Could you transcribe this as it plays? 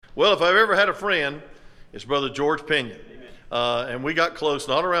Well, if I've ever had a friend, it's Brother George Pinion. And we got close,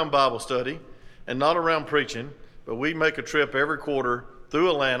 not around Bible study and not around preaching, but we make a trip every quarter through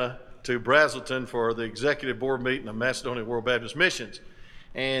Atlanta to Brazelton for the executive board meeting of Macedonia World Baptist Missions.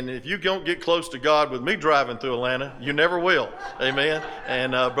 And if you don't get close to God with me driving through Atlanta, you never will. Amen.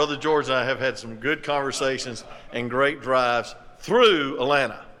 And Brother George and I have had some good conversations and great drives through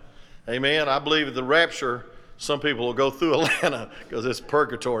Atlanta. Amen. I believe at the rapture, some people will go through Atlanta because it's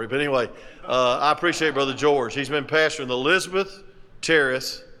purgatory. But anyway, I appreciate Brother George. He's been pastoring the Elizabeth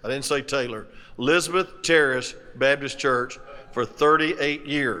Terrace, I didn't say Taylor, Elizabeth Terrace Baptist Church for 38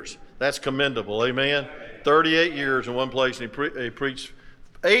 years. That's commendable. Amen. 38 years in one place, and he preached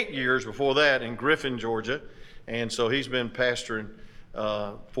 8 years before that in Griffin, Georgia. And so he's been pastoring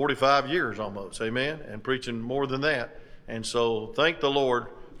 45 years almost, amen, and preaching more than that. And so thank the Lord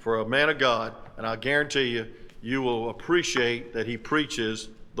for a man of God, and I guarantee you, you will appreciate that he preaches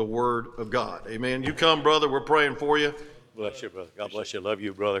the Word of God. Amen. You come, brother. We're praying for you. Bless you, brother. God bless you. Love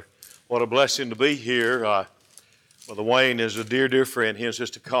you, brother. What a blessing to be here. Brother Wayne is a dear, dear friend. He and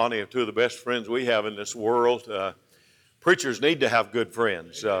Sister Connie are two of the best friends we have in this world. Preachers need to have good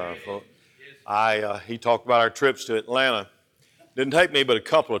friends. He talked about our trips to Atlanta. Didn't take me but a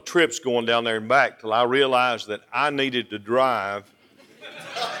couple of trips going down there and back till I realized that I needed to drive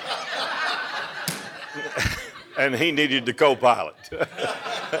and he needed the co-pilot.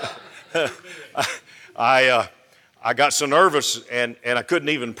 I got so nervous and I couldn't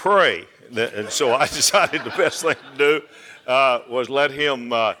even pray. And so I decided the best thing to do was let him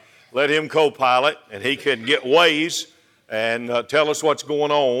co-pilot, and he can get Waze and tell us what's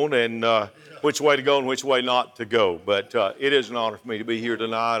going on and which way to go and which way not to go. But it is an honor for me to be here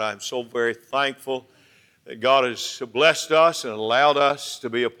tonight. I'm so very thankful that God has blessed us and allowed us to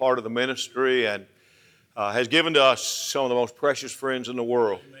be a part of the ministry and has given to us some of the most precious friends in the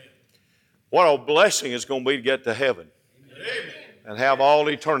world. Amen. What a blessing it's going to be to get to heaven. Amen. And have all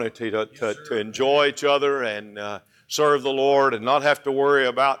eternity to enjoy each other and serve the Lord and not have to worry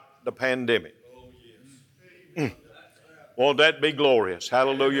about the pandemic. Oh, yes. Won't that be glorious?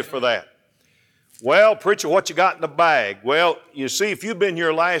 Hallelujah for that. Well, preacher, what you got in the bag? Well, you see, if you'd been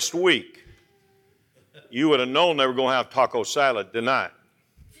here last week, you would have known they were going to have taco salad tonight.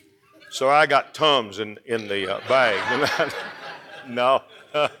 So I got Tums in the bag. No.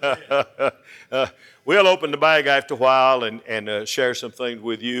 We'll open the bag after a while and share some things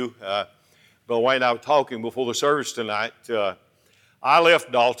with you. Brother Wayne and I were talking before the service tonight. I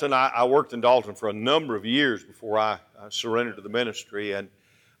left Dalton. I worked in Dalton for a number of years before I surrendered to the ministry. And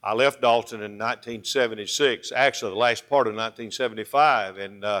I left Dalton in 1976, actually the last part of 1975.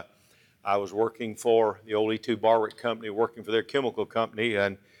 And I was working for the old E2 Barwick Company, working for their chemical company.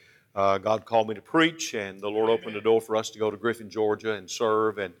 And God called me to preach, and the Lord opened the door for us to go to Griffin, Georgia, and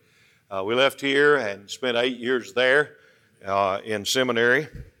serve. And we left here and spent 8 years there in seminary.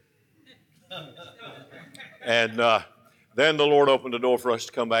 And then the Lord opened the door for us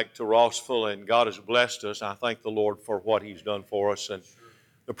to come back to Rossville, and God has blessed us. I thank the Lord for what He's done for us and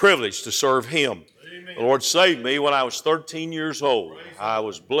the privilege to serve Him. Amen. The Lord saved me when I was 13 years old. I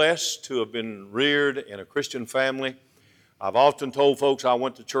was blessed to have been reared in a Christian family. I've often told folks I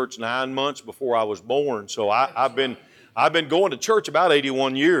went to church 9 months before I was born, so I've been going to church about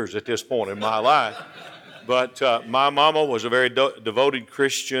 81 years at this point in my life. But my mama was a very devoted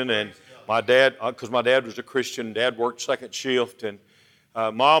Christian, and my dad, because my dad was a Christian, Dad worked second shift, and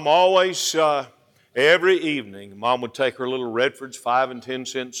Mom always, every evening, Mom would take her little Redford's 5 and 10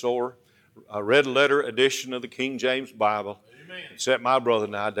 cent sower, a red letter edition of the King James Bible, and set my brother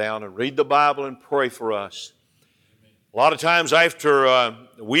and I down and read the Bible and pray for us. A lot of times after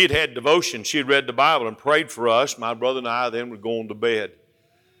we had devotion, she had read the Bible and prayed for us. My brother and I then would go on to bed.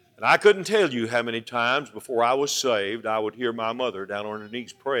 And I couldn't tell you how many times before I was saved I would hear my mother down on her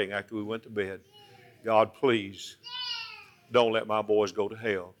knees praying after we went to bed. God, please don't let my boys go to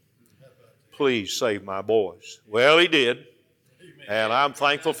hell. Please save my boys. Well, He did, and I'm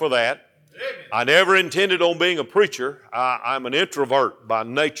thankful for that. I never intended on being a preacher. I'm an introvert by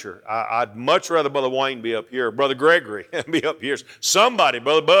nature. I'd much rather Brother Wayne be up here, Brother Gregory be up here. Somebody,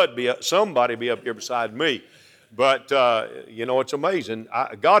 Brother Bud, somebody be up here beside me. But, it's amazing.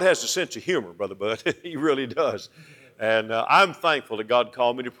 God has a sense of humor, Brother Bud. He really does. And I'm thankful that God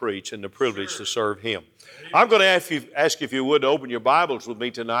called me to preach and the privilege to serve Him. I'm going to ask if you would open your Bibles with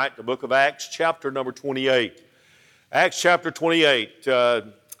me tonight, the book of Acts, chapter number 28. Acts chapter 28.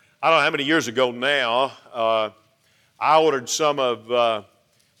 I don't know how many years ago now, I ordered some of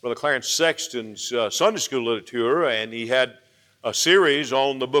Brother Clarence Sexton's Sunday school literature, and he had a series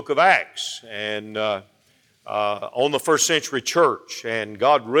on the book of Acts. And on the first century church, and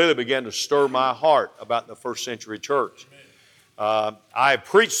God really began to stir my heart about the first century church. I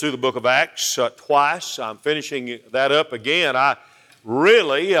preached through the book of Acts twice. I'm finishing that up again. I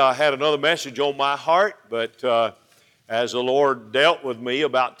really had another message on my heart, but as the Lord dealt with me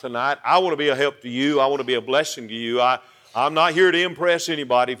about tonight, I want to be a help to you. I want to be a blessing to you. I'm not here to impress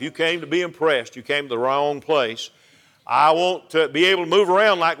anybody. If you came to be impressed, you came to the wrong place. I want to be able to move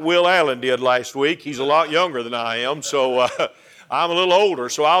around like Will Allen did last week. He's a lot younger than I am, so I'm a little older,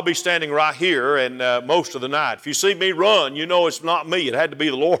 so I'll be standing right here and most of the night. If you see me run, you know it's not me. It had to be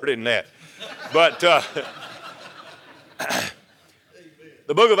the Lord in that. But the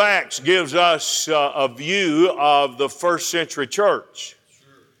book of Acts gives us a view of the first century church.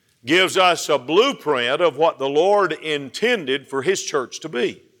 Gives us a blueprint of what the Lord intended for His church to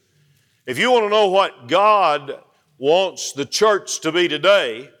be. If you want to know what God wants the church to be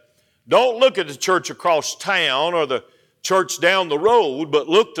today, don't look at the church across town or the church down the road, but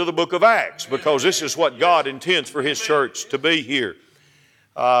look to the book of Acts, because this is what God intends for His church to be here.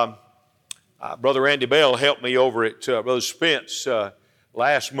 Brother Randy Bell helped me over at Brother Spence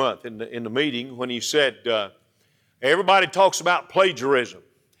last month in the meeting when he said, everybody talks about plagiarism.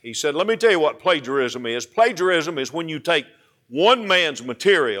 He said, let me tell you what plagiarism is. Plagiarism is when you take one man's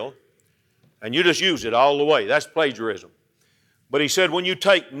material and you just use it all the way. That's plagiarism. But he said when you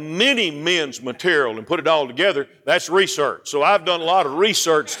take many men's material and put it all together, that's research. So I've done a lot of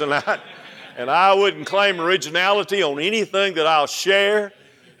research tonight, and I wouldn't claim originality on anything that I'll share.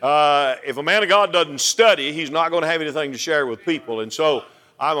 If a man of God doesn't study, he's not going to have anything to share with people. And so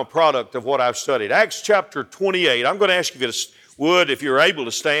I'm a product of what I've studied. Acts chapter 28. I'm going to ask you if you're able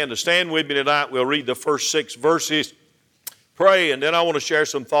to stand with me tonight. We'll read the first 6 verses, pray, and then I want to share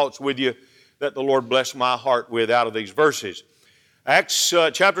some thoughts with you that the Lord bless my heart with out of these verses. Acts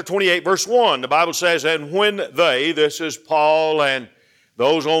chapter 28, verse 1, the Bible says, and when they, this is Paul and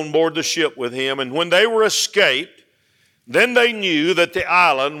those on board the ship with him, and when they were escaped, then they knew that the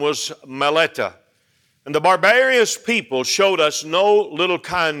island was Melita. And the barbarous people showed us no little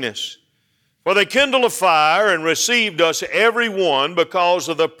kindness. For they kindled a fire and received us every one because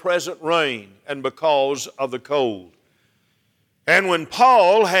of the present rain and because of the cold. And when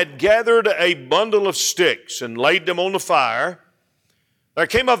Paul had gathered a bundle of sticks and laid them on the fire, there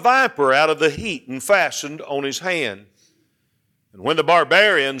came a viper out of the heat and fastened on his hand. And when the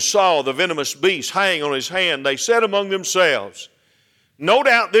barbarians saw the venomous beast hang on his hand, they said among themselves, no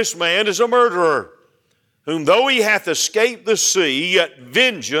doubt this man is a murderer, whom though he hath escaped the sea, yet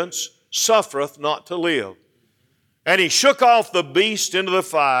vengeance suffereth not to live. And he shook off the beast into the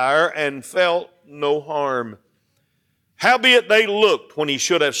fire and felt no harm. Howbeit they looked when he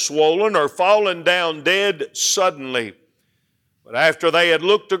should have swollen or fallen down dead suddenly. But after they had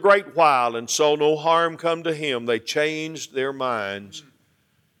looked a great while and saw no harm come to him, they changed their minds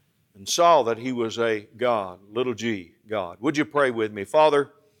and saw that he was a God, little g, God. Would you pray with me?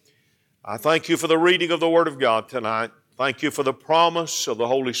 Father, I thank you for the reading of the Word of God tonight. Thank you for the promise of the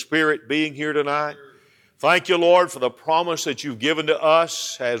Holy Spirit being here tonight. Thank you, Lord, for the promise that you've given to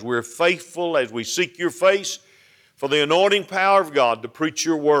us as we're faithful, as we seek your face, for the anointing power of God to preach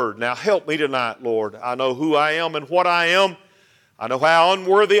your word. Now help me tonight, Lord. I know who I am and what I am. I know how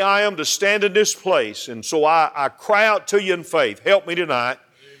unworthy I am to stand in this place, and so I cry out to you in faith. Help me tonight.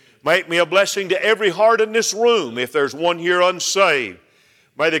 Make me a blessing to every heart in this room. If there's one here unsaved,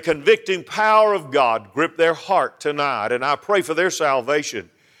 may the convicting power of God grip their heart tonight, and I pray for their salvation.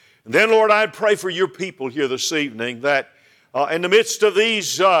 And then, Lord, I pray for your people here this evening that in the midst of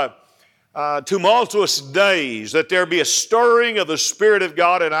these tumultuous days, that there be a stirring of the Spirit of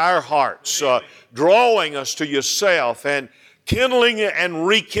God in our hearts, drawing us to yourself and kindling and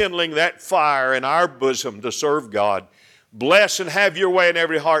rekindling that fire in our bosom to serve God. Bless and have your way in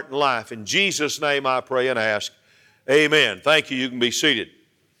every heart and life. In Jesus' name I pray and ask. Amen. Thank you. You can be seated.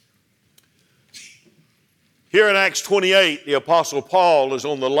 Here in Acts 28, the Apostle Paul is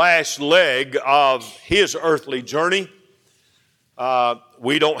on the last leg of his earthly journey.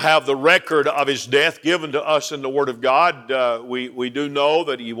 We don't have the record of his death given to us in the Word of God. We do know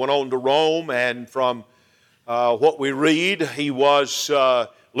that he went on to Rome, and from what we read, he was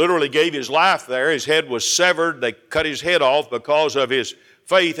literally gave his life there. His head was severed. They cut his head off because of his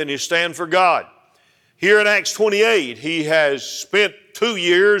faith and his stand for God. Here in Acts 28, he has spent 2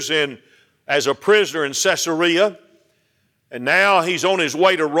 years as a prisoner in Caesarea, and now he's on his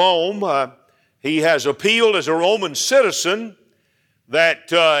way to Rome. He has appealed as a Roman citizen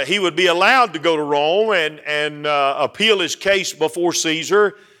that he would be allowed to go to Rome and appeal his case before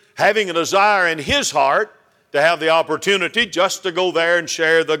Caesar, having a desire in his heart to have the opportunity just to go there and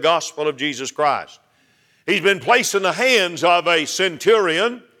share the gospel of Jesus Christ. He's been placed in the hands of a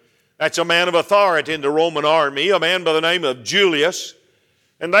centurion. That's a man of authority in the Roman army, a man by the name of Julius.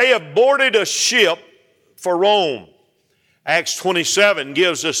 And they have boarded a ship for Rome. Acts 27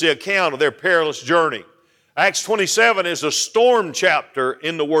 gives us the account of their perilous journey. Acts 27 is a storm chapter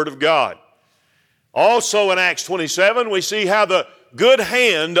in the Word of God. Also in Acts 27, we see how the good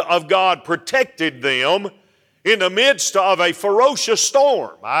hand of God protected them in the midst of a ferocious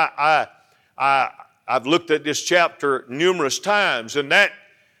storm. I've looked at this chapter numerous times, and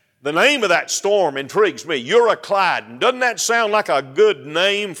the name of that storm intrigues me. Euroclydon. Doesn't that sound like a good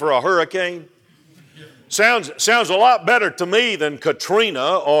name for a hurricane? Sounds a lot better to me than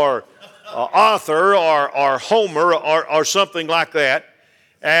Katrina or Arthur or Homer or something like that.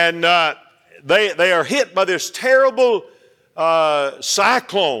 And they are hit by this terrible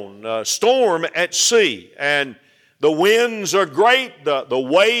cyclone, storm at sea. And the winds are great, the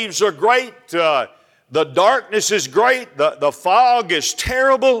waves are great, the darkness is great, the fog is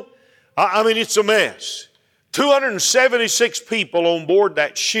terrible. I mean, it's a mess. 276 people on board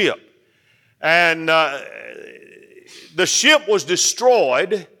that ship. And the ship was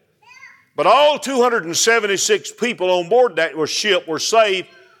destroyed, but all 276 people on board that ship were saved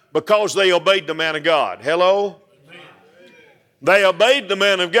because they obeyed the man of God. Hello? Amen. They obeyed the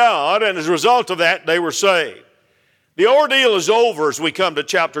man of God, and as a result of that, they were saved. The ordeal is over as we come to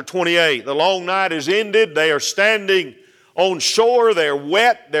chapter 28. The long night is ended. They are standing on shore. They're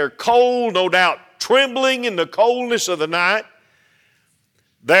wet. They're cold, no doubt trembling in the coldness of the night.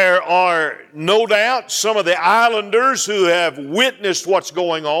 There are no doubt some of the islanders who have witnessed what's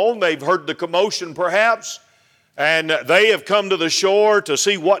going on. They've heard the commotion perhaps, and they have come to the shore to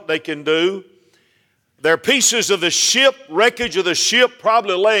see what they can do. There are pieces of the ship, wreckage of the ship,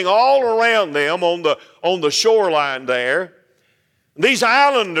 probably laying all around them on the shoreline there. These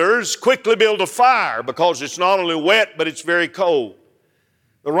islanders quickly build a fire because it's not only wet, but it's very cold.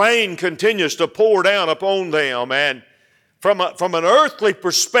 The rain continues to pour down upon them, and from an earthly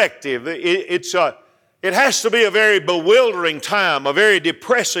perspective, it has to be a very bewildering time, a very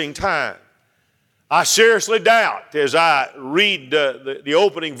depressing time. I seriously doubt, as I read the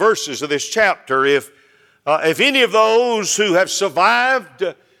opening verses of this chapter, if any of those who have survived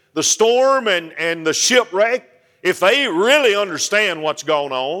the storm and the shipwreck, if they really understand what's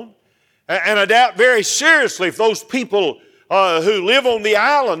going on. And I doubt very seriously if those people who live on the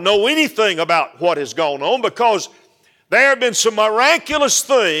island know anything about what has gone on, because there have been some miraculous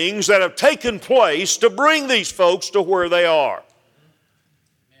things that have taken place to bring these folks to where they are.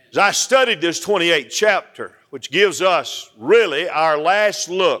 As I studied this 28th chapter, which gives us really our last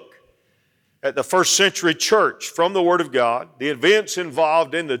look at the first century church from the Word of God, the events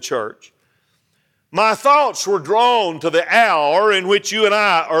involved in the church, my thoughts were drawn to the hour in which you and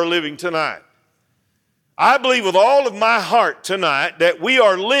I are living tonight. I believe with all of my heart tonight that we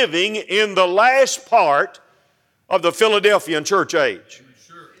are living in the last part of the Philadelphian church age.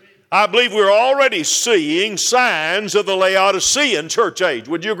 I believe we're already seeing signs of the Laodicean church age.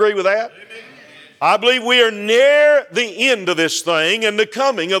 Would you agree with that? Amen. I believe we are near the end of this thing and the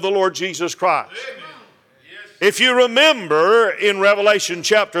coming of the Lord Jesus Christ. Amen. If you remember in Revelation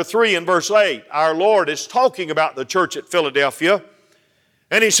chapter 3 and verse 8, our Lord is talking about the church at Philadelphia.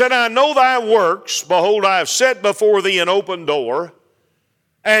 And He said, I know thy works. Behold, I have set before thee an open door,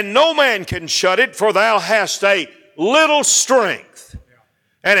 and no man can shut it, for thou hast a little strength,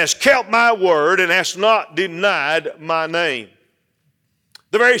 and hast kept my word, and hast not denied my name.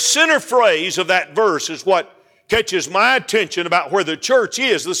 The very center phrase of that verse is what catches my attention about where the church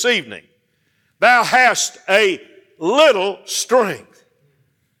is this evening. Thou hast a little strength.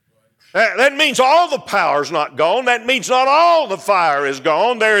 That means all the power is not gone. That means not all the fire is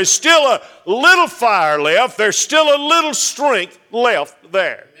gone. There is still a little fire left. There's still a little strength left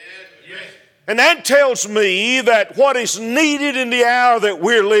there. And that tells me that what is needed in the hour that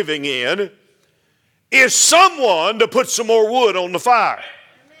we're living in is someone to put some more wood on the fire.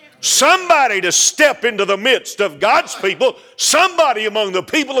 Somebody to step into the midst of God's people, somebody among the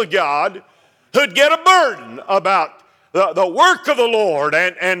people of God who'd get a burden about the work of the Lord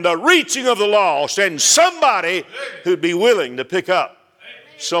and the reaching of the lost, and somebody who'd be willing to pick up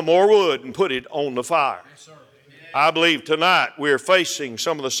some more wood and put it on the fire. I believe tonight we're facing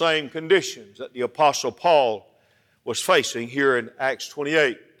some of the same conditions that the Apostle Paul was facing here in Acts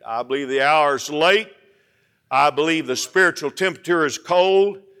 28. I believe the hour is late. I believe the spiritual temperature is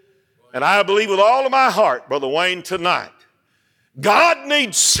cold. And I believe with all of my heart, Brother Wayne, tonight, God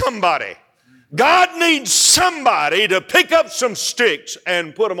needs somebody. God needs somebody to pick up some sticks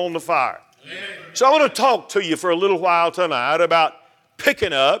and put them on the fire. Amen. So I want to talk to you for a little while tonight about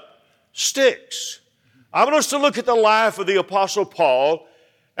picking up sticks. I want us to look at the life of the Apostle Paul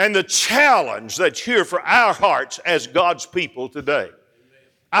and the challenge that's here for our hearts as God's people today.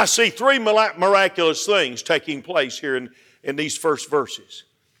 I see three miraculous things taking place here in these first verses.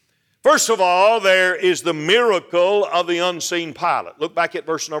 First of all, there is the miracle of the unseen pilot. Look back at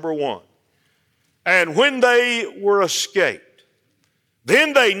verse number 1. And when they were escaped,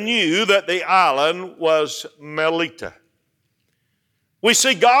 then they knew that the island was Melita. We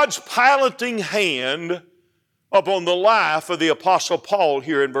see God's piloting hand upon the life of the Apostle Paul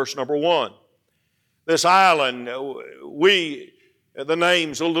here in verse number 1. This island, the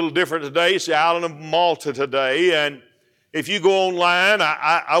name's a little different today. It's the island of Malta today. And if you go online,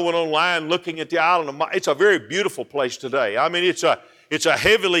 I went online looking at the island of Malta. It's a very beautiful place today. I mean, it's a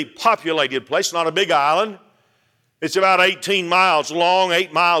heavily populated place, not a big island. It's about 18 miles long,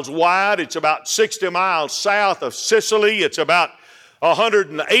 8 miles wide. It's about 60 miles south of Sicily. It's about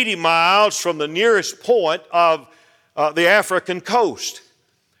 180 miles from the nearest point of the African coast.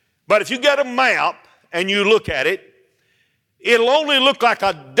 But if you get a map and you look at it, it'll only look like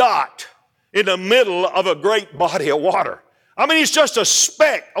a dot in the middle of a great body of water. I mean, it's just a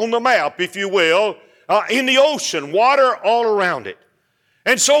speck on the map, if you will, in the ocean, water all around it.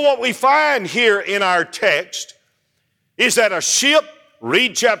 And so what we find here in our text is that a ship,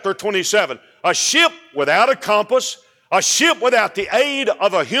 read chapter 27, a ship without a compass, a ship without the aid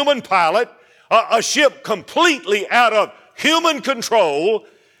of a human pilot, a ship completely out of human control,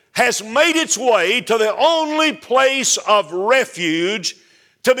 has made its way to the only place of refuge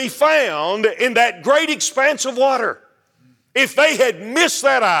to be found in that great expanse of water. If they had missed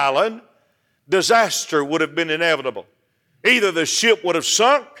that island, disaster would have been inevitable. Either the ship would have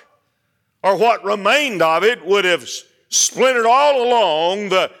sunk, or what remained of it would have splintered all along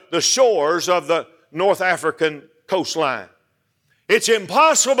the shores of the North African coastline. It's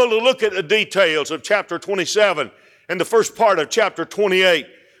impossible to look at the details of chapter 27 and the first part of chapter 28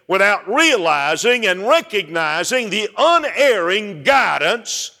 without realizing and recognizing the unerring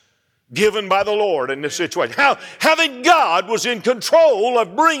guidance given by the Lord in this situation. How that God was in control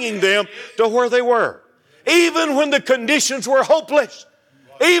of bringing them to where they were. Even when the conditions were hopeless.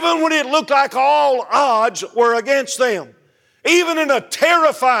 Even when it looked like all odds were against them. Even in a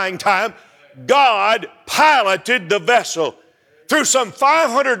terrifying time, God piloted the vessel through some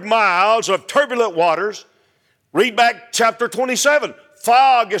 500 miles of turbulent waters. Read back chapter 27.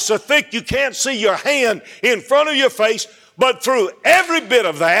 Fog is so thick you can't see your hand in front of your face, but through every bit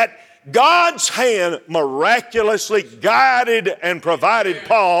of that, God's hand miraculously guided and provided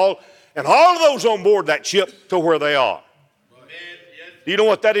Paul and all of those on board that ship to where they are. Do you know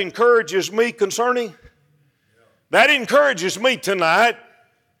what that encourages me concerning? That encourages me tonight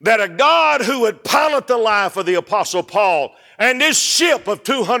that a God who would pilot the life of the Apostle Paul and this ship of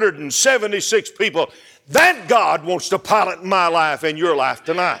 276 people, that God wants to pilot my life and your life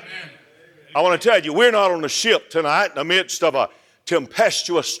tonight. I want to tell you, we're not on a ship tonight in the midst of a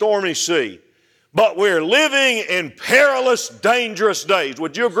tempestuous, stormy sea, but we're living in perilous, dangerous days.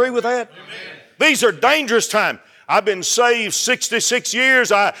 Would you agree with that? Amen. These are dangerous times. I've been saved 66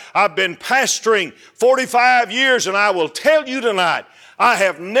 years. I've been pastoring 45 years, and I will tell you tonight, I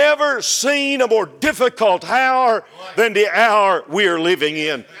have never seen a more difficult hour than the hour we're living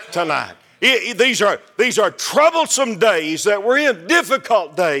in tonight. These are troublesome days that we're in,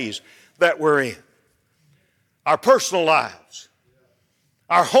 difficult days that we're in. Our personal lives,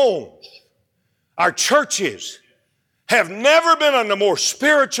 our homes, our churches have never been under more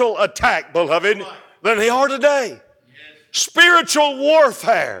spiritual attack, beloved, than they are today. Spiritual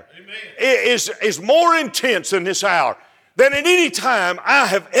warfare is more intense in this hour than at any time I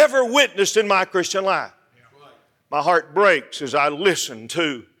have ever witnessed in my Christian life. My heart breaks as I listen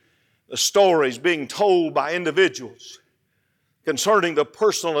to the stories being told by individuals concerning the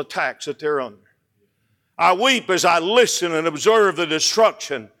personal attacks that they're under. I weep as I listen and observe the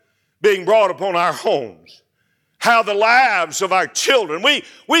destruction being brought upon our homes. How the lives of our children,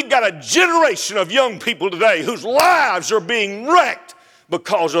 we've got a generation of young people today whose lives are being wrecked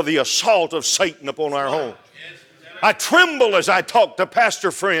because of the assault of Satan upon our homes. I tremble as I talk to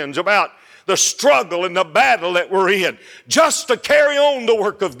pastor friends about the struggle and the battle that we're in just to carry on the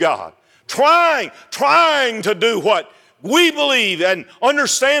work of God. Trying to do what we believe and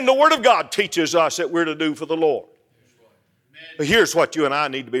understand the Word of God teaches us that we're to do for the Lord. But here's what you and I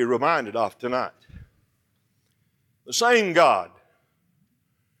need to be reminded of tonight. The same God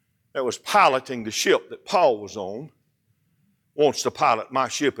that was piloting the ship that Paul was on wants to pilot my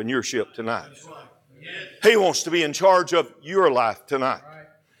ship and your ship tonight. He wants to be in charge of your life tonight.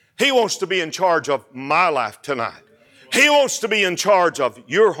 He wants to be in charge of my life tonight. He wants to be in charge of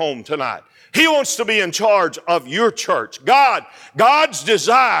your home tonight. He wants to be in charge of your church. God's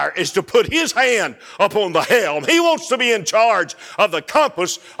desire is to put His hand upon the helm. He wants to be in charge of the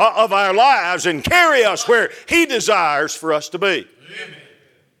compass of our lives and carry us where He desires for us to be. Amen.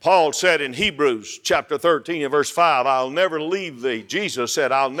 Paul said in Hebrews chapter 13 and verse 5, I'll never leave thee. Jesus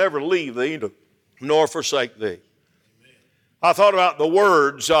said, I'll never leave thee nor forsake thee. Amen. I thought about the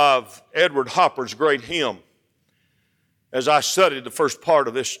words of Edward Hopper's great hymn as I studied the first part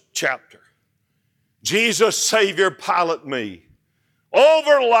of this chapter. Jesus, Savior, pilot me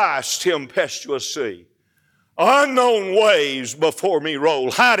over life's tempestuous sea. Unknown waves before me roll,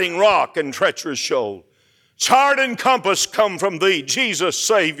 hiding rock and treacherous shoal. Chart and compass come from Thee. Jesus,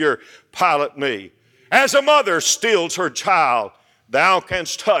 Savior, pilot me. As a mother stills her child, Thou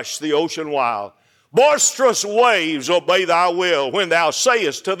canst hush the ocean wild. Boisterous waves obey Thy will when Thou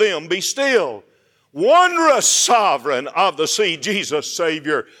sayest to them, be still. Wondrous sovereign of the sea, Jesus,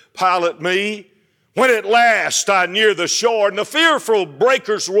 Savior, pilot me. When at last I near the shore and the fearful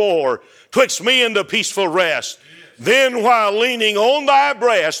breakers roar, twixt me and the peaceful rest, then while leaning on Thy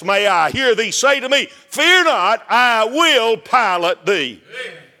breast, may I hear Thee say to me, fear not, I will pilot Thee.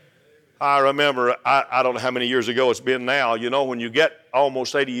 I remember, I don't know how many years ago it's been now, you know, when you get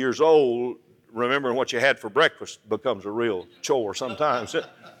almost 80 years old, remembering what you had for breakfast becomes a real chore sometimes.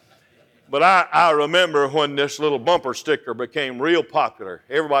 But I remember when this little bumper sticker became real popular.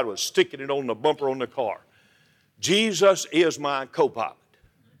 Everybody was sticking it on the bumper on the car. Jesus is my co-pilot.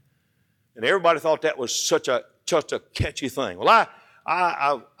 And everybody thought that was such a catchy thing. Well,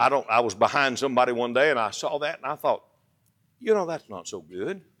 I was behind somebody one day and I saw that and I thought, you know, that's not so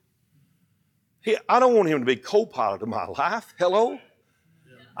good. I don't want him to be co-pilot of my life. Hello?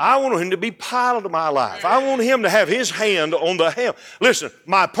 I want him to be pilot of my life. I want him to have his hand on the helm. Listen,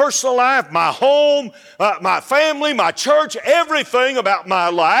 my personal life, my home, my family, my church, everything about my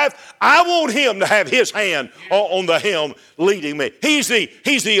life, I want him to have his hand on the helm leading me. He's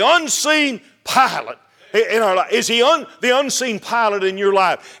the unseen pilot in our life. Is he the unseen pilot in your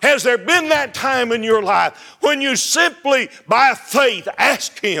life? Has there been that time in your life when you simply, by faith,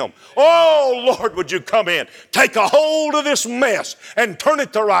 ask him, oh, Lord, would you come in, take a hold of this mess and turn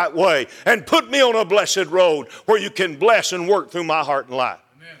it the right way and put me on a blessed road where you can bless and work through my heart and life?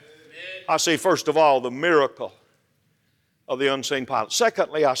 Amen. I see, first of all, the miracle of the unseen pilot.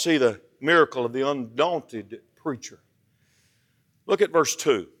 Secondly, I see the miracle of the undaunted preacher. Look at verse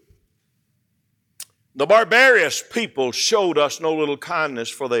 2. The barbarous people showed us no little kindness,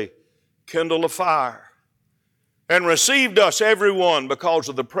 for they kindled a fire and received us every one because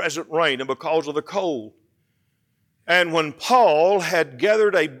of the present rain and because of the cold. And when Paul had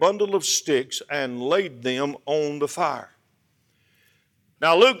gathered a bundle of sticks and laid them on the fire.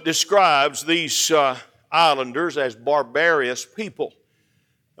 Now Luke describes these islanders as barbarous people.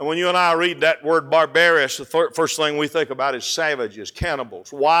 And when you and I read that word barbarous, the first thing we think about is savages,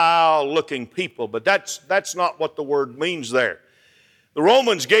 cannibals, wild-looking people. But that's not what the word means there. The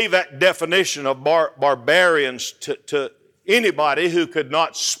Romans gave that definition of barbarians to anybody who could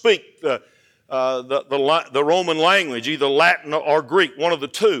not speak the Roman language, either Latin or Greek, one of the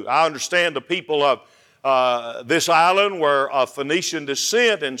two. I understand the people of this island were of Phoenician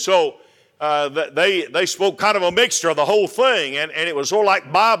descent, and so they spoke kind of a mixture of the whole thing, and it was sort of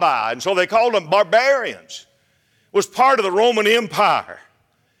like bye-bye, and so they called them barbarians. It was part of the Roman Empire.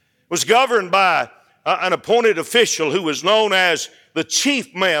 It was governed by an appointed official who was known as the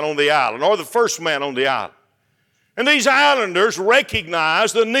chief man on the island, or the first man on the island. And these islanders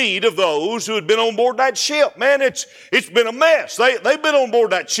recognized the need of those who had been on board that ship. Man, it's been a mess. They've been on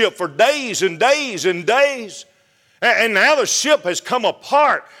board that ship for days and days and days. And now the ship has come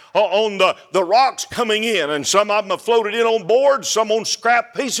apart on the rocks coming in. And some of them have floated in on board, some on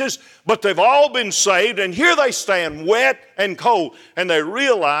scrap pieces, but they've all been saved. And here they stand, wet and cold. And they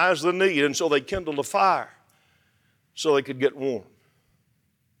realize the need, and so they kindled a fire so they could get warm.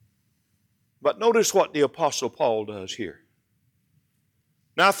 But notice what the Apostle Paul does here.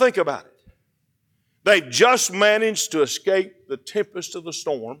 Now think about it. They've just managed to escape the tempest of the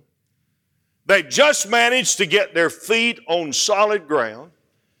storm. They've just managed to get their feet on solid ground.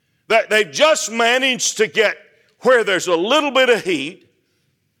 They've just managed to get where there's a little bit of heat.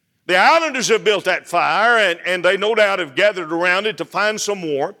 The islanders have built that fire, and they no doubt have gathered around it to find some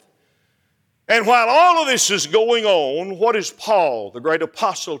warmth. And while all of this is going on, what is Paul, the great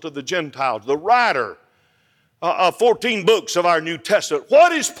apostle to the Gentiles, the writer of 14 books of our New Testament,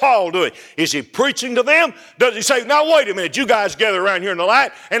 what is Paul doing? Is he preaching to them? Does he say, now wait a minute, you guys gather around here in the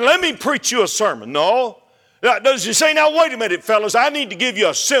light and let me preach you a sermon? No. Does he say, now wait a minute, fellas, I need to give you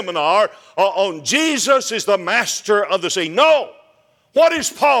a seminar on Jesus is the master of the sea? No. What is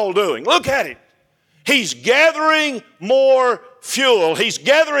Paul doing? Look at it. He's gathering more fuel. He's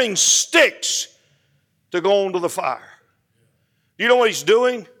gathering sticks to go onto the fire. You know what he's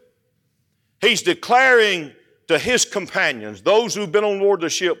doing? He's declaring to his companions, those who've been on board the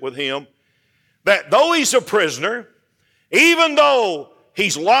ship with him, that though he's a prisoner, even though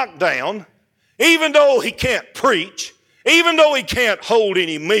he's locked down, even though he can't preach, even though he can't hold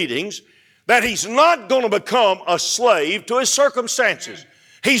any meetings, that he's not going to become a slave to his circumstances.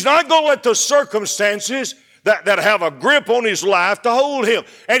 He's not going to let the circumstances that have a grip on his life to hold him.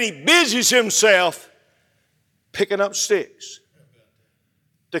 And he busies himself picking up sticks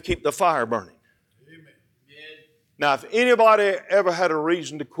to keep the fire burning. Amen. Now, if anybody ever had a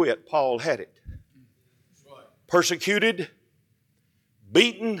reason to quit, Paul had it. Right. Persecuted,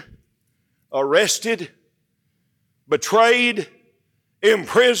 beaten, arrested, betrayed,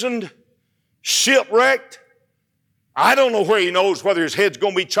 imprisoned, shipwrecked. I don't know where he knows whether his head's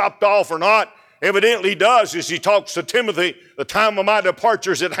going to be chopped off or not. Evidently he does as he talks to Timothy, the time of my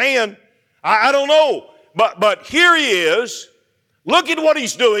departure is at hand. I don't know. But here he is. Look at what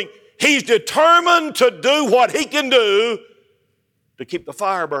he's doing. He's determined to do what he can do to keep the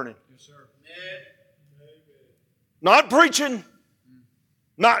fire burning. Yes, sir. Not preaching.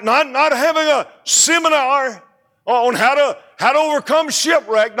 Not having a seminar on how to overcome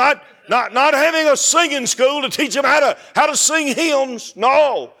shipwreck. Not having a singing school to teach him how to sing hymns.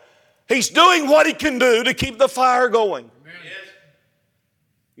 No. He's doing what he can do to keep the fire going. Yes.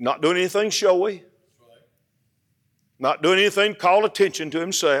 He's not doing anything showy. Not doing anything to call attention to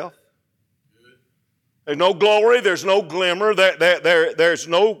himself. There's no glory. There's no glimmer. There's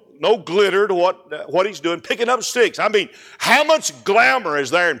no glitter to what he's doing. Picking up sticks. I mean, how much glamour is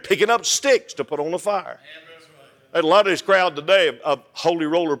there in picking up sticks to put on the fire? There's a lot of this crowd today of holy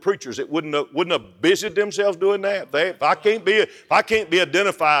roller preachers that wouldn't have busied themselves doing that. If I can't be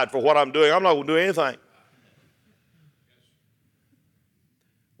identified for what I'm doing, I'm not going to do anything.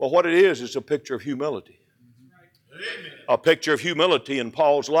 Well, what it is, it's a picture of humility. Amen. A picture of humility in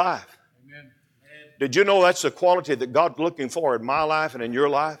Paul's life. Amen. Did you know that's the quality that God's looking for in my life and in your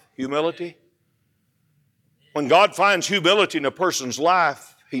life? Humility. When God finds humility in a person's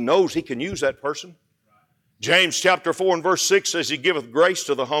life, He knows He can use that person. James chapter 4 and verse 6 says He giveth grace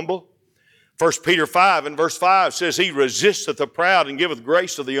to the humble. 1 Peter 5 and verse 5 says He resisteth the proud and giveth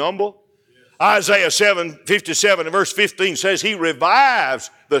grace to the humble. Isaiah 7:57 and verse 15 says He revives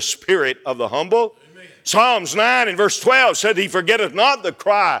the spirit of the humble. Amen. Psalms 9 and verse 12 said He forgetteth not the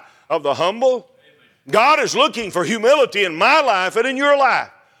cry of the humble. Amen. God is looking for humility in my life and in your life.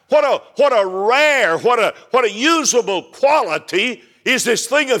 What a rare, what a usable quality is this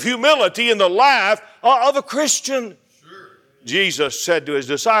thing of humility in the life of a Christian. Sure. Jesus said to His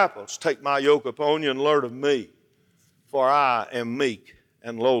disciples, take my yoke upon you and learn of me, for I am meek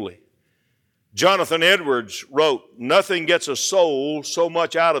and lowly. Jonathan Edwards wrote, nothing gets a soul so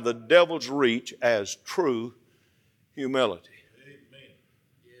much out of the devil's reach as true humility. Amen.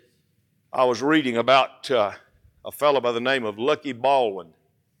 Yes. I was reading about a fellow by the name of Lucky Baldwin.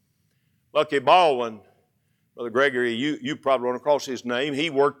 Lucky Baldwin, Brother Gregory, you probably run across his name. He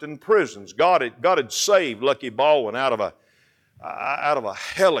worked in prisons. God had saved Lucky Baldwin out of a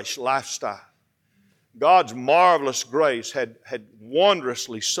hellish lifestyle. God's marvelous grace had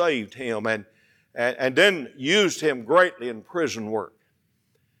wondrously saved him and then used him greatly in prison work.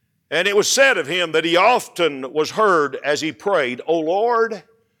 And it was said of him that he often was heard as he prayed, O Lord,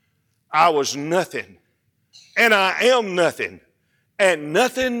 I was nothing, and I am nothing, and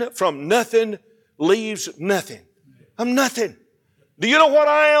nothing from nothing leaves nothing. I'm nothing. Do you know what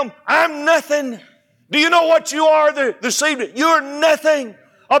I am? I'm nothing. Do you know what you are this evening? You're nothing.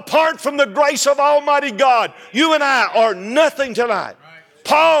 Apart from the grace of Almighty God, you and I are nothing tonight.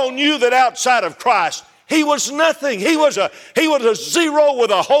 Paul knew that outside of Christ, he was nothing. He was a zero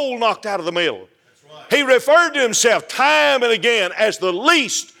with a hole knocked out of the middle. Right. He referred to himself time and again as the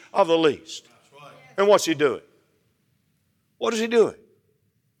least of the least. Right. And what's he doing? What is he doing?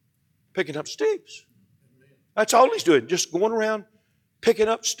 Picking up sticks. That's all he's doing, just going around picking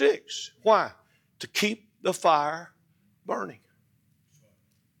up sticks. Why? To keep the fire burning.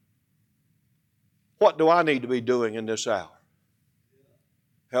 What do I need to be doing in this hour?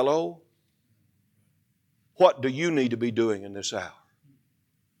 Hello? What do you need to be doing in this hour?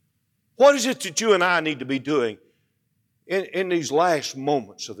 What is it that you and I need to be doing in these last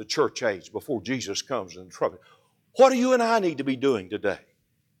moments of the church age before Jesus comes in trouble? What do you and I need to be doing today?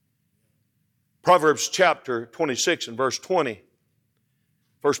 Proverbs chapter 26 and verse 20.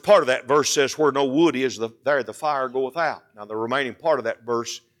 First part of that verse says, where no wood is, there the fire goeth out. Now the remaining part of that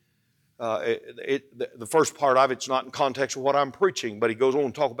verse the first part of it's not in context of what I'm preaching, but he goes on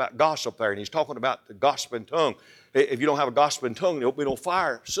to talk about gossip there, and he's talking about the gossiping tongue. If you don't have a gossiping tongue, there'll be no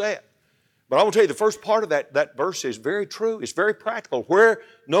fire set. But I want to tell you, the first part of that verse is very true. It's very practical. Where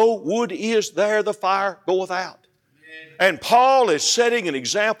no wood is, there the fire goeth out. And Paul is setting an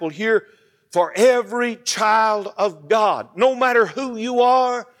example here for every child of God. No matter who you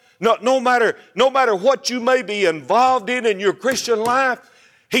are, no matter what you may be involved in your Christian life,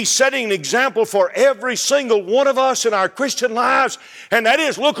 he's setting an example for every single one of us in our Christian lives, and that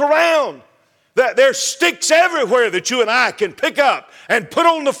is, look around. There's sticks everywhere that you and I can pick up and put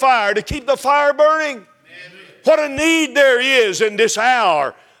on the fire to keep the fire burning. Amen. What a need there is in this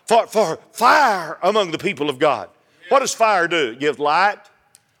hour for fire among the people of God. What does fire do? It gives light.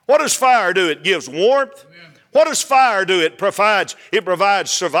 What does fire do? It gives warmth. Amen. What does fire do? It provides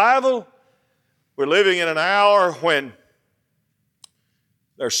survival. We're living in an hour when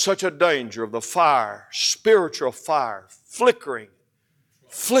there's such a danger of the fire, spiritual fire, flickering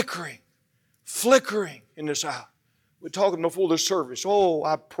in this hour. We're talking before the service. Oh,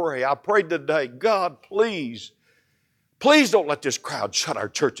 I prayed today, God, please don't let this crowd shut our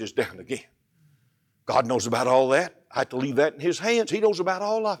churches down again. God knows about all that. I have to leave that in His hands. He knows about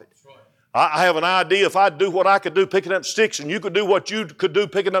all of it. I have an idea, if I do what I could do picking up sticks and you could do what you could do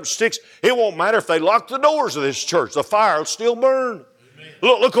picking up sticks, it won't matter if they lock the doors of this church. The fire will still burn.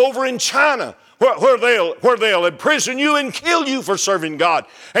 Look over in China where they'll imprison you and kill you for serving God.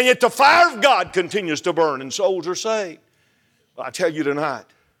 And yet the fire of God continues to burn and souls are saved. Well, I tell you tonight,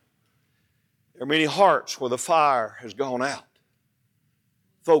 there are many hearts where the fire has gone out.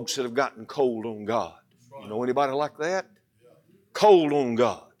 Folks that have gotten cold on God. You know anybody like that? Cold on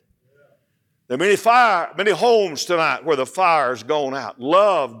God. There are many homes tonight where the fire has gone out.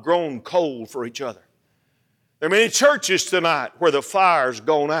 Love grown cold for each other. There are many churches tonight where the fire's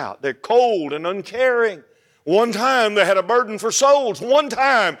gone out. They're cold and uncaring. One time they had a burden for souls. One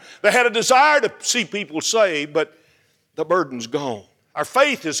time they had a desire to see people saved, but the burden's gone. Our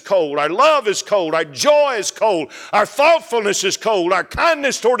faith is cold. Our love is cold. Our joy is cold. Our thoughtfulness is cold. Our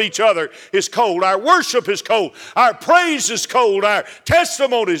kindness toward each other is cold. Our worship is cold. Our praise is cold. Our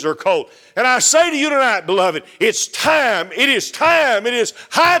testimonies are cold. And I say to you tonight, beloved, it's time. It is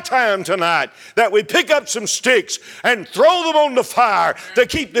high time tonight that we pick up some sticks and throw them on the fire to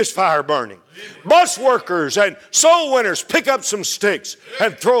keep this fire burning. Bus workers and soul winners, pick up some sticks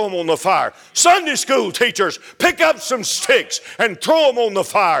and throw them on the fire. Sunday school teachers, pick up some sticks and throw them on the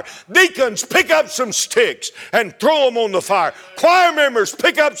fire. Deacons, pick up some sticks and throw them on the fire. Choir members,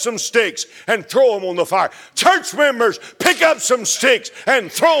 pick up some sticks and throw them on the fire. Church members, pick up some sticks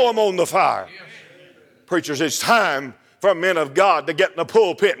and throw them on the fire. Preachers, it's time for men of God to get in the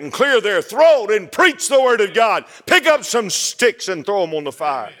pulpit and clear their throat and preach the Word of God. Pick up some sticks and throw them on the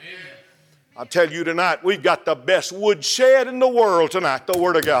fire. I tell you tonight, we've got the best woodshed in the world tonight, the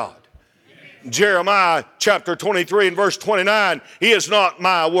Word of God. Jeremiah chapter 23 and verse 29, is not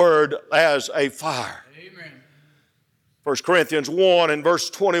my word as a fire. Amen. 1 Corinthians 1 and verse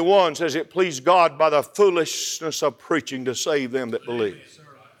 21 says, it pleased God by the foolishness of preaching to save them that believe. Yes, sir.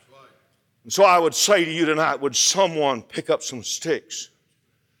 Right. And so I would say to you tonight, would someone pick up some sticks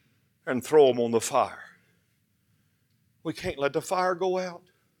and throw them on the fire? We can't let the fire go out.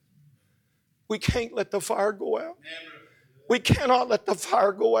 We can't let the fire go out. We cannot let the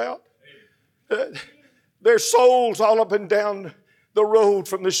fire go out. There's souls all up and down the road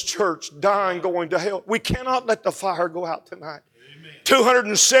from this church dying, going to hell. We cannot let the fire go out tonight.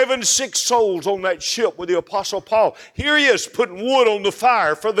 276 souls on that ship with the Apostle Paul. Here he is putting wood on the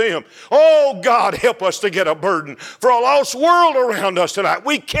fire for them. Oh, God, help us to get a burden for a lost world around us tonight.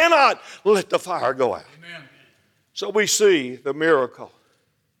 We cannot let the fire go out. Amen. So we see the miracle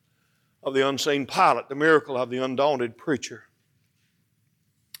of the unseen pilot, the miracle of the undaunted preacher.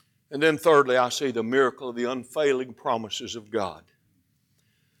 And then thirdly, I see the miracle of the unfailing promises of God.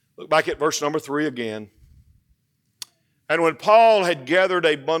 Look back at verse number 3 again. And when Paul had gathered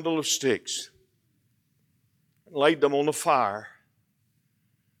a bundle of sticks and laid them on the fire,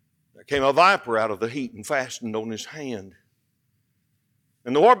 there came a viper out of the heat and fastened on his hand.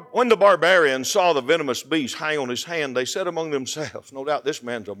 And when the barbarians saw the venomous beast hang on his hand, they said among themselves, no doubt this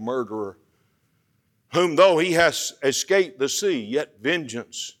man's a murderer, whom though he has escaped the sea, yet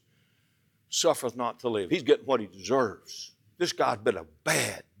vengeance suffereth not to live. He's getting what he deserves. This guy's been a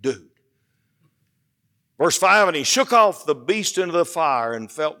bad dude. Verse 5, and he shook off the beast into the fire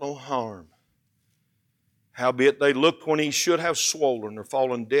and felt no harm. Howbeit they looked when he should have swollen or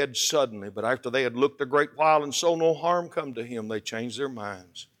fallen dead suddenly, but after they had looked a great while and saw no harm come to him, they changed their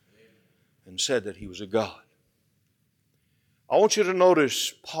minds and said that he was a god. I want you to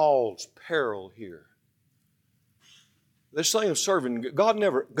notice Paul's peril here. This thing of serving, God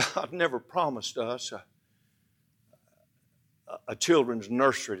never promised us a children's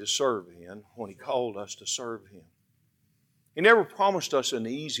nursery to serve in when He called us to serve Him. He never promised us an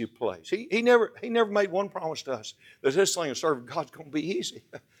easy place. He never made one promise to us that this thing of serving God's going to be easy.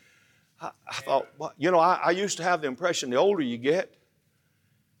 I thought, well, I used to have the impression the older you get,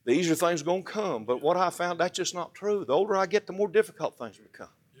 the easier things are going to come. But what I found, that's just not true. The older I get, the more difficult things become.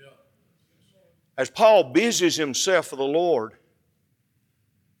 As Paul busies himself for the Lord,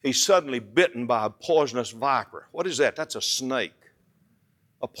 he's suddenly bitten by a poisonous viper. What is that? That's a snake.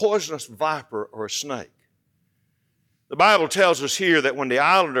 A poisonous viper or a snake. The Bible tells us here that when the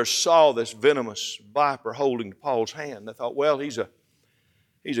islanders saw this venomous viper holding Paul's hand, they thought, well, he's a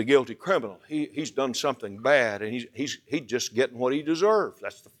guilty criminal. He's done something bad, and he's just getting what he deserves.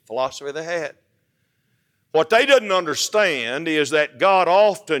 That's the philosophy they had. What they didn't understand is that God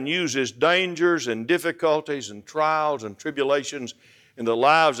often uses dangers and difficulties and trials and tribulations in the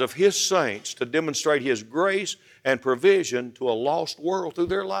lives of His saints to demonstrate His grace and provision to a lost world through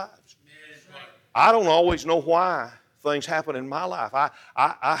their lives. I don't always know why things happen in my life.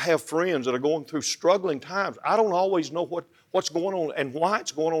 I have friends that are going through struggling times. I don't always know what's going on and why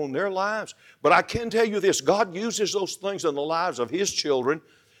it's going on in their lives. But I can tell you this, God uses those things in the lives of His children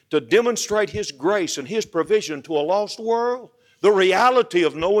to demonstrate His grace and His provision to a lost world. The reality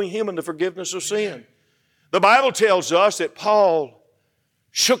of knowing Him and the forgiveness of sin. The Bible tells us that Paul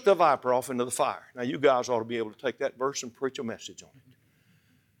shook the viper off into the fire. Now you guys ought to be able to take that verse and preach a message on it.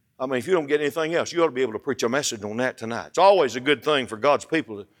 I mean, if you don't get anything else, you ought to be able to preach a message on that tonight. It's always a good thing for God's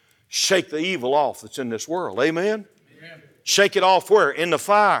people to shake the evil off that's in this world. Amen? Amen. Shake it off where? In the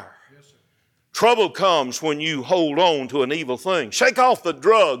fire. Trouble comes when you hold on to an evil thing. Shake off the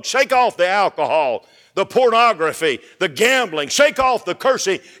drugs. Shake off the alcohol, the pornography, the gambling. Shake off the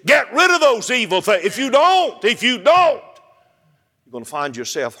cursing. Get rid of those evil things. If you don't, you're going to find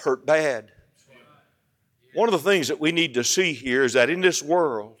yourself hurt bad. One of the things that we need to see here is that in this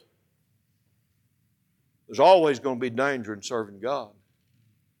world, there's always going to be danger in serving God.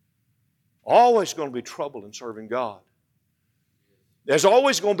 Always going to be trouble in serving God. There's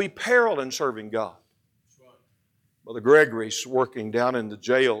always going to be peril in serving God. Brother Gregory's working down in the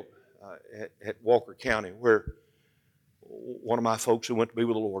jail at Walker County, where one of my folks who went to be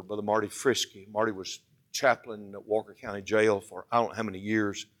with the Lord, Brother Marty Frisky. Marty was chaplain at Walker County Jail for I don't know how many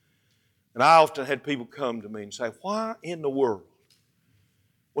years. And I often had people come to me and say, why in the world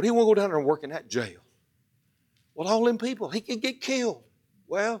would he want to go down there and work in that jail? Well, all them people, he could get killed.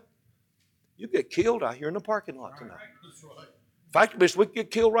 Well, you get killed out here in the parking lot tonight. In fact, we could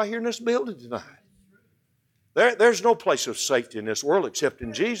get killed right here in this building tonight. There's no place of safety in this world except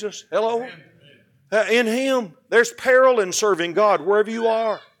in Jesus. Hello? In Him. There's peril in serving God wherever you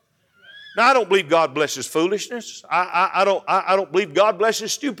are. Now, I don't believe God blesses foolishness. I don't believe God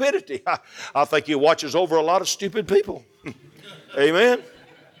blesses stupidity. I think He watches over a lot of stupid people. Amen?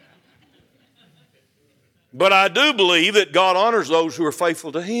 But I do believe that God honors those who are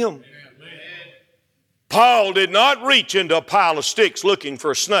faithful to Him. Paul did not reach into a pile of sticks looking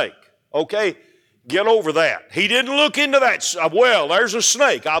for a snake. Okay? Get over that. He didn't look into that. Well, there's a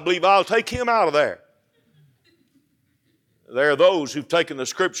snake. I believe I'll take him out of there. There are those who've taken the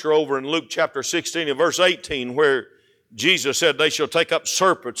scripture over in Luke chapter 16 and verse 18 where Jesus said they shall take up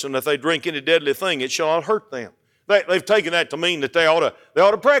serpents and if they drink any deadly thing it shall not hurt them. They've taken that to mean that they ought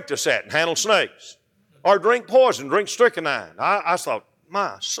to practice that and handle snakes. Or drink poison, drink strychnine. I thought,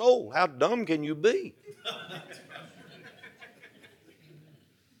 my soul, how dumb can you be?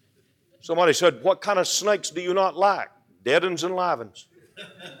 Somebody said, what kind of snakes do you not like? Dead uns and live uns.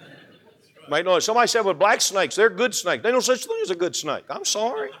 Somebody said, well, black snakes, they're good snakes. There's no such thing as a good snake. I'm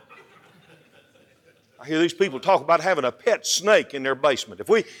sorry. I hear these people talk about having a pet snake in their basement. If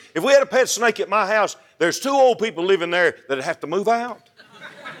we had a pet snake at my house, there's 2 old people living there that'd have to move out.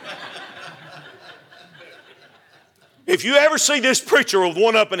 If you ever see this preacher with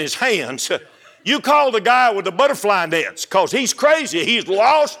one up in his hands, you call the guy with the butterfly nets because he's crazy. He's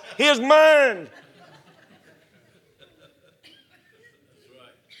lost his mind.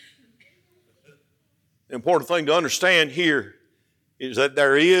 The important thing to understand here is that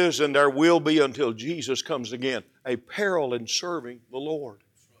there is and there will be until Jesus comes again a peril in serving the Lord.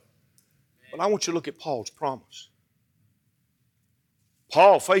 But I want you to look at Paul's promise.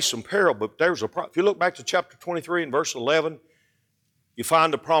 Paul faced some peril, but there's a promise. If you look back to chapter 23 and verse 11, you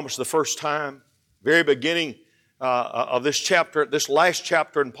find the promise the first time, very beginning of this chapter, this last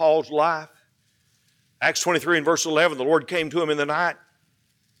chapter in Paul's life. Acts 23 and verse 11, the Lord came to him in the night.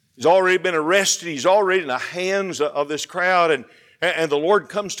 He's already been arrested. He's already in the hands of this crowd. And the Lord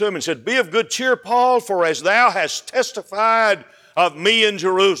comes to him and said, "Be of good cheer, Paul, for as thou hast testified of me in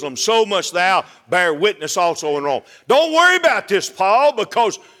Jerusalem, so must thou bear witness also in Rome." Don't worry about this, Paul,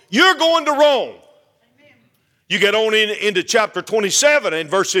 because you're going to Rome. You get on into chapter 27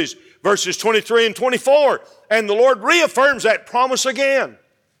 and verses 23 and 24, and the Lord reaffirms that promise again.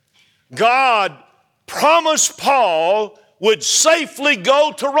 God promised Paul would safely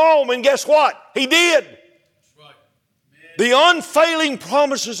go to Rome, and guess what? He did. The unfailing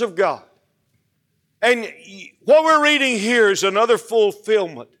promises of God. And what we're reading here is another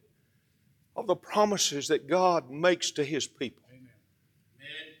fulfillment of the promises that God makes to His people. Amen.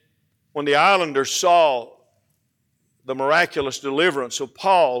 When the islanders saw the miraculous deliverance of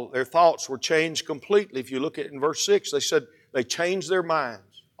Paul, their thoughts were changed completely. If you look at it in verse 6, they said they changed their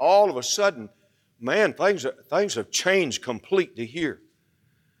minds. All of a sudden, man, things have changed completely here.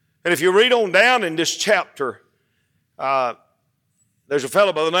 And if you read on down in this chapter, there's a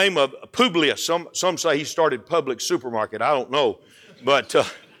fellow by the name of Publius. Some say he started Public Supermarket. I don't know. But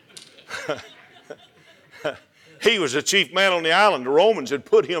he was the chief man on the island. The Romans had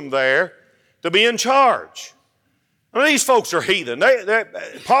put him there to be in charge. Now, these folks are heathen.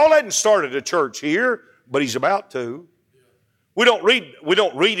 Paul hadn't started a church here, but he's about to. We don't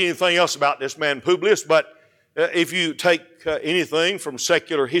read anything else about this man Publius, but if you take anything from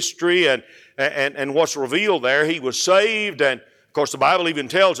secular history and what's revealed there, he was saved, and of course the Bible even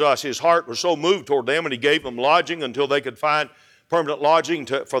tells us his heart was so moved toward them, and he gave them lodging until they could find permanent lodging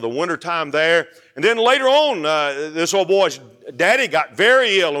for the winter time there. And then later on, this old boy's daddy got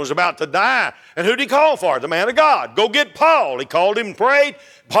very ill and was about to die. And who did he call for? The man of God. Go get Paul. He called him and prayed.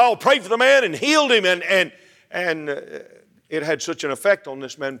 Paul prayed for the man and healed him, and it had such an effect on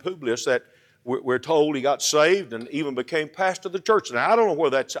this man Publius that we're told he got saved and even became pastor of the church. Now I don't know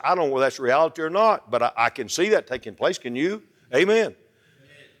whether that's reality or not, but I can see that taking place. Can you? Amen.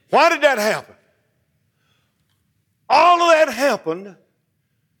 Why did that happen? All of that happened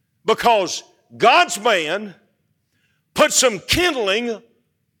because God's man put some kindling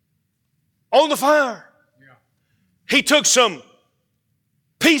on the fire. Yeah. He took some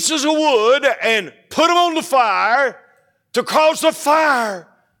pieces of wood and put them on the fire to cause the fire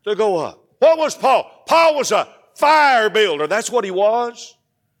to go up. What was Paul? Paul was a fire builder. That's what he was.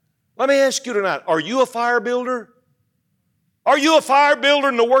 Let me ask you tonight, are you a fire builder? Are you a fire builder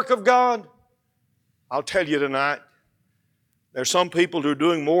in the work of God? I'll tell you tonight, there's some people who are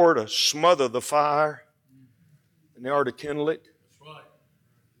doing more to smother the fire than they are to kindle it. That's right.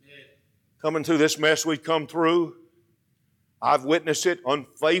 Coming through this mess we've come through, I've witnessed it,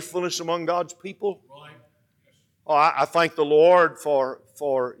 unfaithfulness among God's people. Right. Oh, I thank the Lord for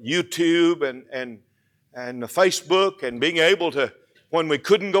YouTube and Facebook and being able to, when we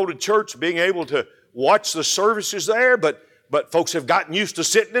couldn't go to church, being able to watch the services there, but folks have gotten used to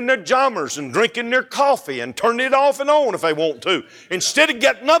sitting in their jammers and drinking their coffee and turning it off and on if they want to, instead of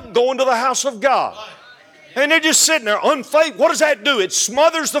getting up, going to the house of God. And they're just sitting there unfaithful. What does that do? It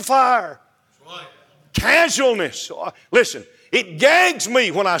smothers the fire. Casualness. Listen, it gags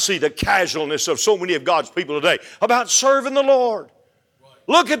me when I see the casualness of so many of God's people today about serving the Lord.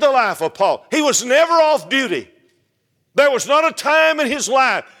 Look at the life of Paul. He was never off duty. There was not a time in his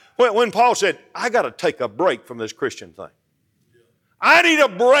life when Paul said, I got to take a break from this Christian thing. I need a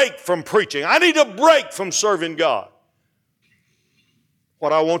break from preaching. I need a break from serving God.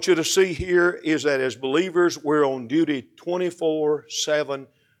 What I want you to see here is that as believers, we're on duty 24/7,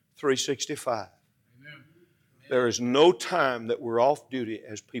 365. Amen. There is no time that we're off duty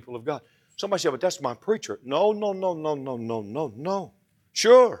as people of God. Somebody said, but that's my preacher. No.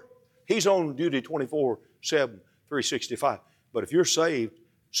 Sure, he's on duty 24/7, 365. But if you're saved,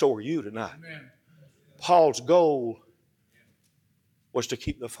 so are you tonight. Amen. Paul's goal was to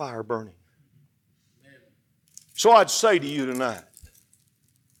keep the fire burning. So I'd say to you tonight,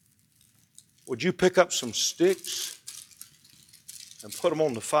 would you pick up some sticks and put them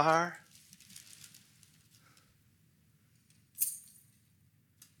on the fire?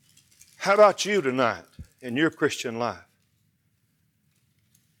 How about you tonight in your Christian life?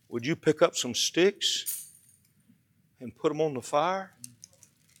 Would you pick up some sticks and put them on the fire?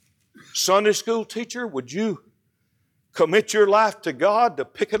 Sunday school teacher, would you commit your life to God to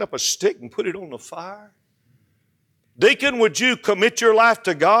picking up a stick and put it on the fire? Deacon, would you commit your life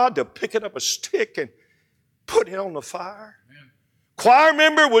to God to picking up a stick and put it on the fire? Amen. Choir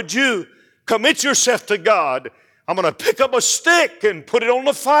member, would you commit yourself to God? I'm going to pick up a stick and put it on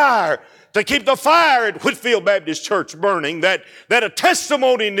the fire to keep the fire at Whitfield Baptist Church burning, that a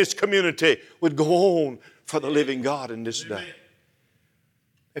testimony in this community would go on for the living God in this day.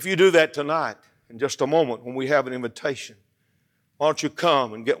 If you do that tonight, in just a moment when we have an invitation, why don't you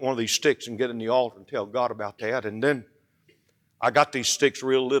come and get one of these sticks and get in the altar and tell God about that? And then I got these sticks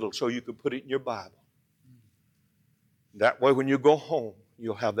real little so you can put it in your Bible. That way when you go home,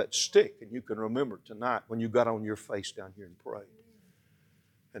 you'll have that stick and you can remember tonight when you got on your face down here and prayed.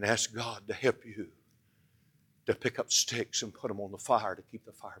 And ask God to help you to pick up sticks and put them on the fire to keep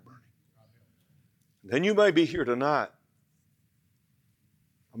the fire burning. And then you may be here tonight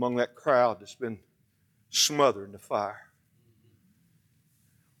among that crowd that's been smothered in the fire.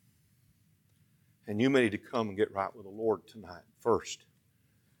 And you may need to come and get right with the Lord tonight first.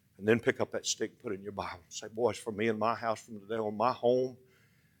 And then pick up that stick and put it in your Bible and say, boys, for me and my house from today on, my home,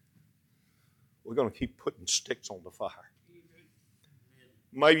 we're going to keep putting sticks on the fire.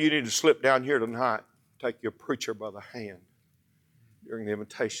 Maybe you need to slip down here tonight, take your preacher by the hand during the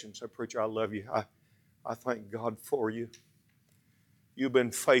invitation. Say, preacher, I love you. I thank God for you. You've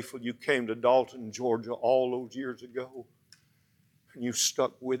been faithful. You came to Dalton, Georgia all those years ago, and you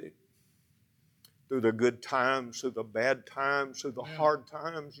stuck with it. Through the good times, through the bad times, through the hard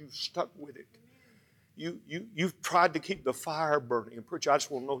times, you stuck with it. You've tried to keep the fire burning. And preacher, I just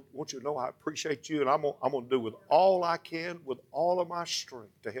want you to know I appreciate you, and I'm going to do with all I can, with all of my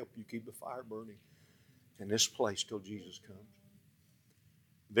strength, to help you keep the fire burning in this place till Jesus comes.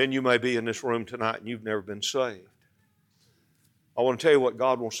 Then you may be in this room tonight and you've never been saved. I want to tell you what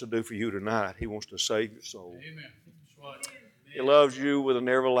God wants to do for you tonight. He wants to save your soul. Amen. That's right. He loves you with an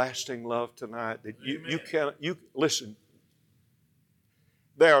everlasting love tonight. That you listen.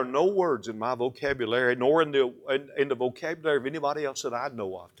 There are no words in my vocabulary, nor in the vocabulary of anybody else that I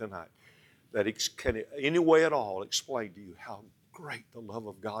know of tonight, that can in any way at all explain to you how great the love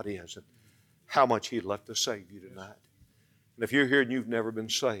of God is and how much He'd love to save you tonight. And if you're here and you've never been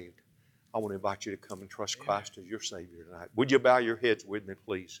saved, I want to invite you to come and trust Christ as your Savior tonight. Would you bow your heads with me,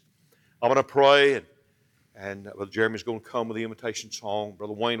 please? I'm going to pray, and Brother Jeremy's going to come with the invitation song.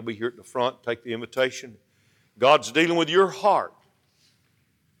 Brother Wayne will be here at the front, take the invitation. God's dealing with your heart.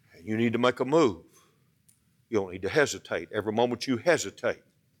 You need to make a move. You don't need to hesitate. Every moment you hesitate,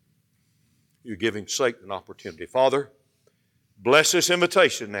 you're giving Satan an opportunity. Father, bless this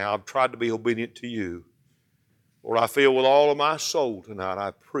invitation now. I've tried to be obedient to you. Lord, I feel with all of my soul tonight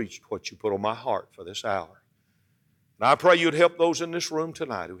I've preached what you put on my heart for this hour. And I pray you'd help those in this room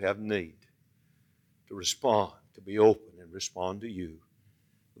tonight who have need to respond, to be open and respond to you.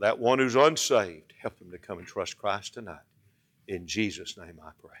 That one who's unsaved, help them to come and trust Christ tonight. In Jesus' name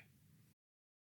I pray.